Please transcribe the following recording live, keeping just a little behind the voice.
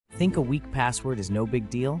Think a weak password is no big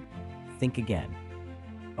deal? Think again.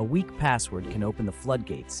 A weak password can open the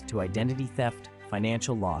floodgates to identity theft,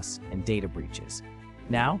 financial loss, and data breaches.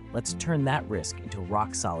 Now, let's turn that risk into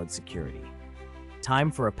rock-solid security.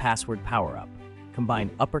 Time for a password power-up.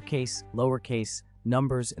 Combine uppercase, lowercase,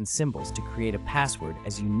 numbers, and symbols to create a password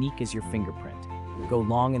as unique as your fingerprint. Go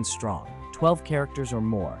long and strong. 12 characters or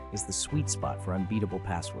more is the sweet spot for unbeatable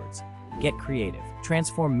passwords. Get creative.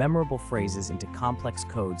 Transform memorable phrases into complex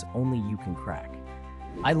codes only you can crack.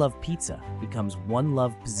 I love pizza becomes one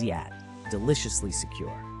love pizziat, deliciously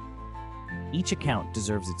secure. Each account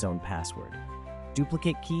deserves its own password.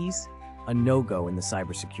 Duplicate keys? A no-go in the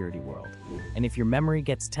cybersecurity world. And if your memory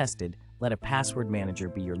gets tested, let a password manager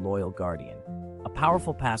be your loyal guardian. A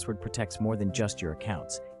powerful password protects more than just your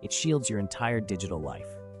accounts. It shields your entire digital life.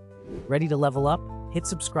 Ready to level up? Hit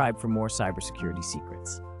subscribe for more cybersecurity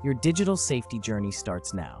secrets. Your digital safety journey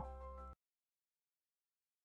starts now.